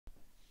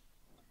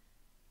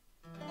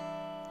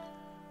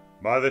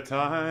By the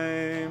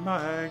time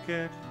I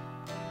get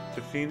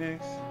to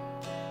Phoenix,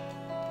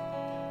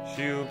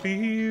 she'll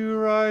be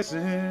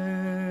rising.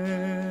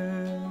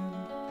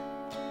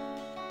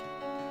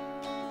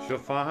 She'll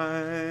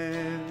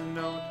find the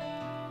note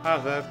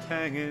I left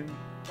hanging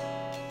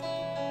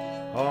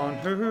on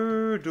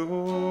her door,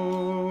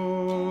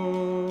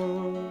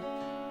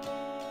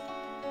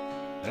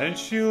 and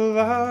she'll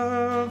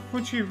laugh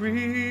when she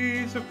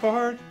reads the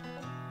part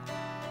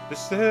that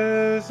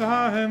says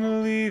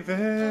I'm leaving,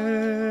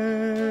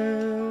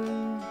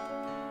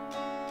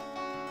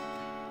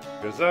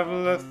 'cause I've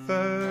left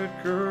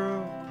that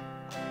girl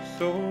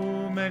so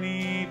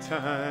many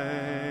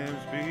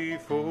times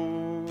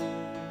before.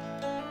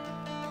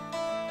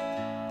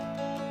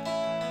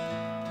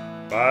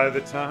 By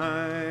the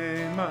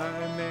time I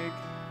make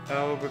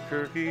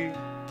Albuquerque,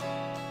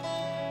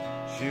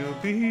 she'll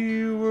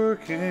be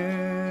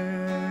working.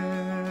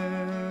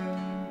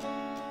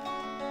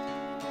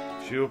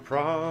 She'll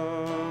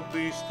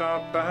probably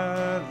stop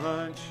at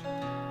lunch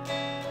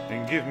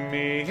and give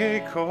me a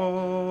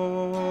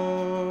call,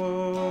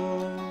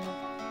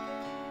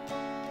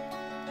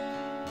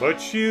 but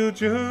she'll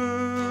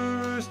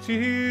just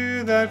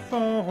hear that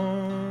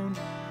phone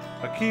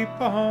I keep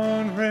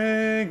on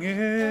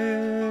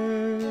ringing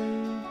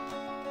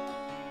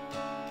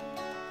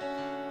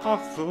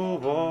off the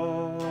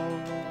wall.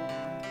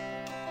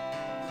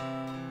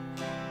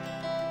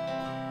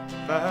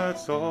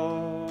 That's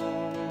all.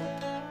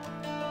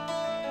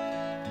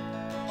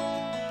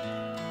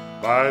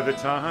 By the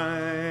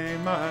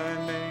time I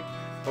make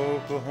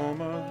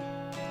Oklahoma,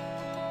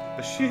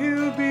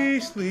 she'll be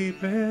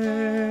sleeping.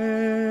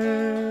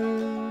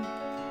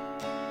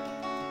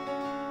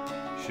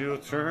 She'll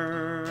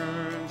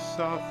turn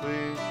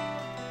softly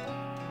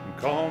and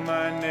call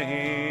my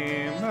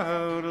name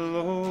out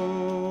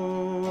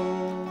low,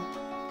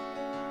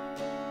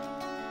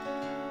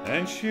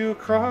 and she'll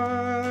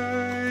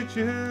cry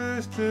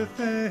just to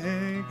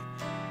think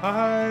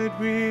I'd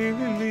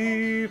really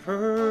leave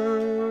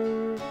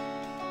her.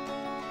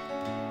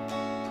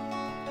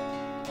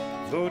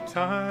 Though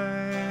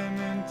time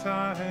and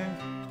time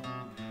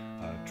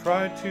I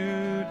tried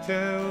to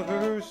tell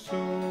her so,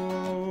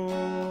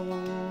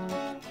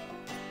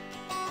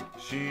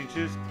 she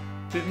just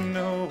didn't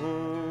know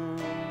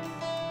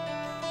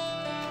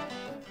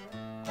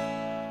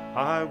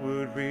I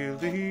would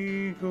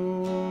really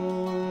go.